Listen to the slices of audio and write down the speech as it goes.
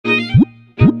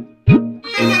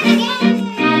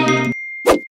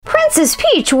Mrs.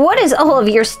 Peach, what is all of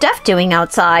your stuff doing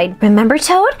outside? Remember,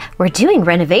 Toad? We're doing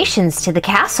renovations to the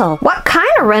castle. What kind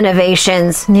of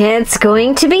renovations? It's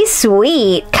going to be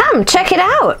sweet. Come, check it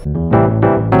out.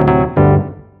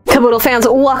 Caboodle fans,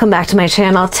 welcome back to my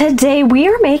channel. Today we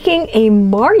are making a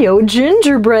Mario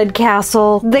gingerbread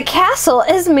castle. The castle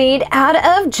is made out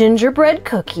of gingerbread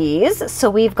cookies.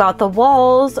 So we've got the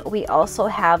walls. We also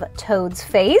have Toad's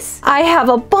face. I have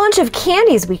a bunch of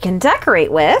candies we can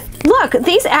decorate with. Look,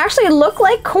 these actually look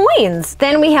like coins.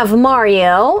 Then we have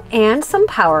Mario and some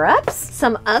power-ups,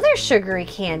 some other sugary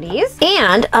candies,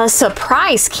 and a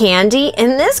surprise candy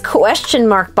in this question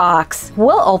mark box.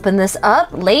 We'll open this up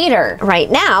later.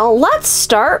 Right now, let's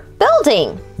start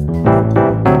building.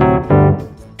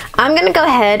 I'm gonna go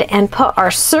ahead and put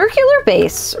our circular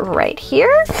base right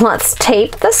here. Let's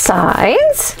tape the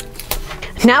sides.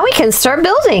 Now we can start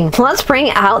building. Let's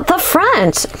bring out the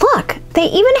front. Look, they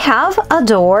even have a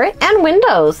door and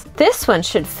windows. This one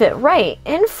should fit right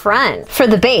in front. For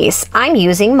the base, I'm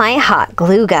using my hot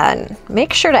glue gun.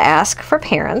 Make sure to ask for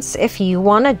parents if you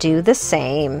wanna do the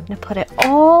same. I'm gonna put it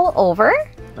all over.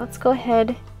 Let's go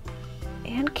ahead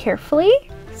and carefully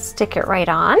stick it right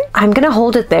on. I'm gonna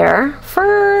hold it there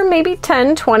for maybe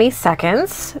 10-20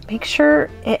 seconds. Make sure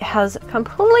it has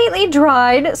completely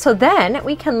dried so then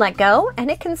we can let go and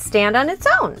it can stand on its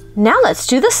own. Now let's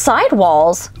do the side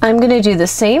walls. I'm gonna do the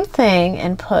same thing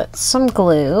and put some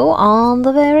glue on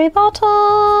the very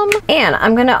bottom. And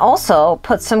I'm gonna also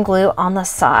put some glue on the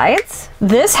sides.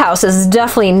 This house is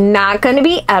definitely not gonna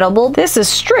be edible. This is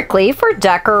strictly for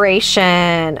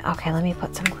decoration. Okay, let me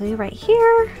put some glue right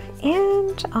here.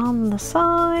 And on the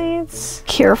sides,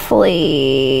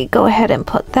 carefully go ahead and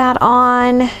put that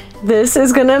on. This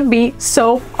is gonna be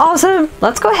so awesome.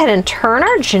 Let's go ahead and turn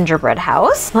our gingerbread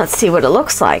house. Let's see what it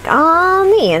looks like on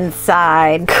the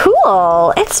inside.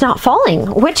 Cool, it's not falling,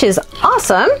 which is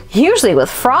awesome. Usually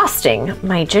with frosting,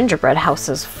 my gingerbread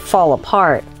houses fall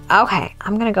apart. Okay,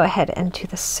 I'm gonna go ahead and do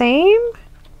the same.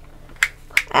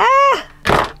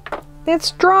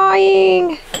 It's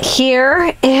drying.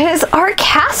 Here is our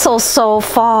castle so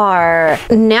far.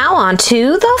 Now on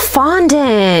to the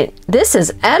fondant. This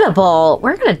is edible.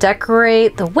 We're gonna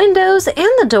decorate the windows and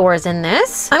the doors in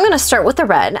this. I'm gonna start with the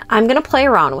red. I'm gonna play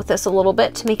around with this a little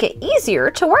bit to make it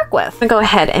easier to work with. I'm gonna go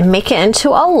ahead and make it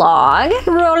into a log.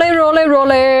 Roll it, roll it,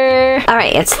 roll it. All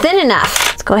right, it's thin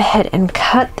enough. Let's go ahead and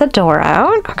cut the door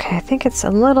out. Okay, I think it's a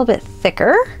little bit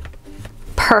thicker.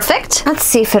 Perfect. Let's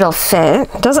see if it'll fit.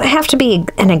 It doesn't have to be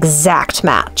an exact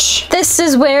match. This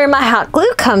is where my hot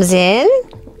glue comes in.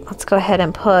 Let's go ahead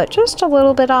and put just a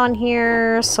little bit on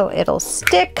here so it'll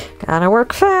stick. Gotta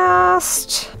work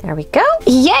fast. There we go.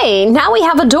 Yay, now we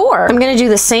have a door. I'm gonna do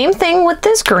the same thing with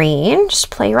this green.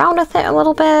 Just play around with it a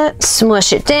little bit,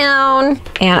 smush it down,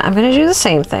 and I'm gonna do the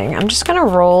same thing. I'm just gonna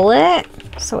roll it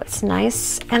so it's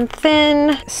nice and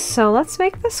thin. So let's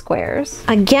make the squares.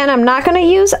 Again, I'm not gonna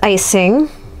use icing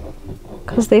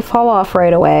because they fall off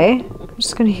right away. I'm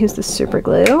just gonna use the super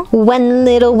glue. One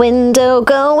little window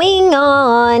going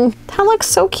on. That looks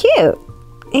so cute.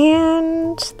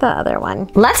 And the other one.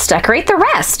 Let's decorate the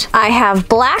rest. I have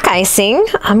black icing.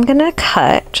 I'm gonna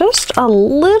cut just a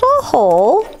little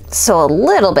hole so a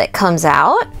little bit comes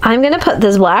out. I'm gonna put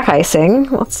this black icing,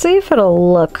 let's see if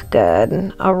it'll look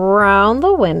good, around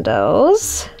the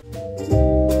windows.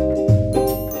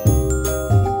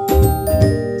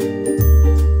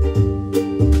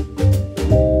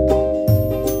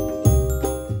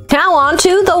 Now on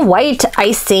to the white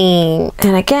icing.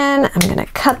 And again, I'm gonna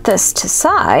cut this to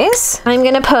size. I'm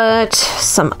gonna put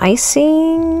some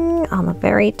icing on the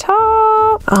very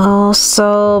top.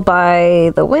 Also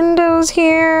by the windows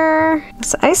here.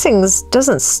 This icing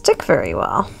doesn't stick very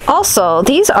well. Also,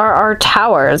 these are our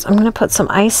towers. I'm gonna put some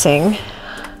icing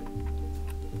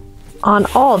on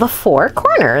all the four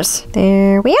corners.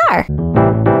 There we are.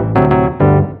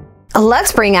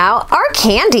 Let's bring out our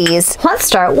candies. Let's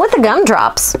start with the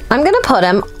gumdrops. I'm gonna put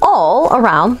them all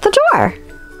around the door.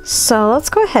 So let's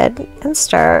go ahead and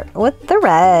start with the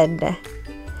red.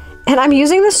 And I'm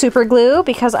using the super glue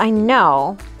because I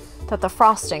know that the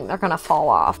frosting, they're gonna fall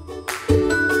off.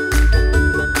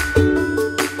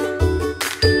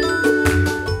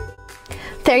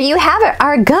 There you have it,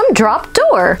 our gumdrop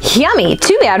door. Yummy,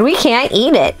 too bad we can't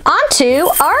eat it. Onto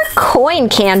our coin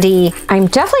candy. I'm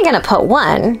definitely gonna put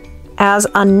one as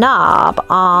a knob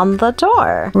on the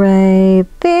door. Right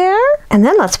there. And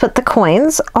then let's put the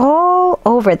coins all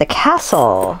over the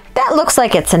castle. That looks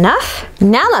like it's enough.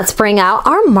 Now let's bring out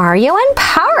our Mario and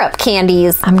power-up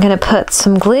candies. I'm gonna put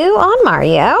some glue on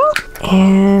Mario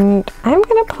and I'm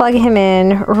gonna plug him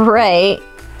in right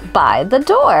by the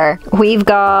door. We've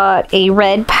got a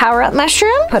red power-up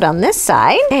mushroom put on this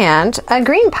side and a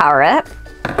green power-up.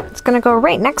 It's gonna go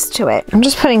right next to it. I'm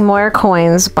just putting more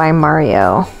coins by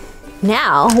Mario.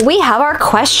 Now we have our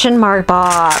question mark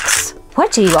box.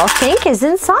 What do you all think is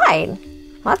inside?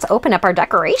 Let's open up our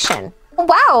decoration.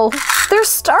 Wow, there's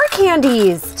star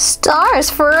candies.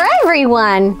 Stars for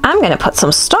everyone. I'm gonna put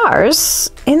some stars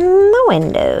in the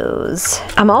windows.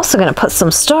 I'm also gonna put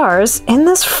some stars in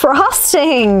this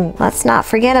frosting. Let's not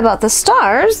forget about the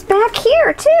stars back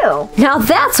here too. Now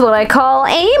that's what I call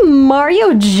a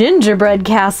Mario gingerbread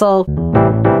castle.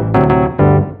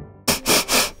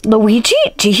 Luigi,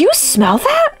 do you smell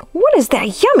that? What is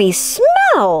that yummy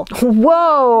smell?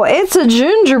 Whoa, it's a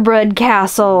gingerbread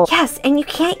castle. Yes, and you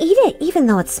can't eat it even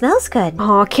though it smells good.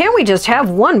 Aw, can't we just have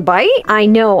one bite? I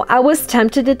know, I was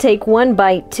tempted to take one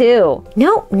bite too.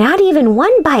 No, not even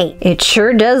one bite. It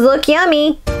sure does look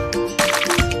yummy.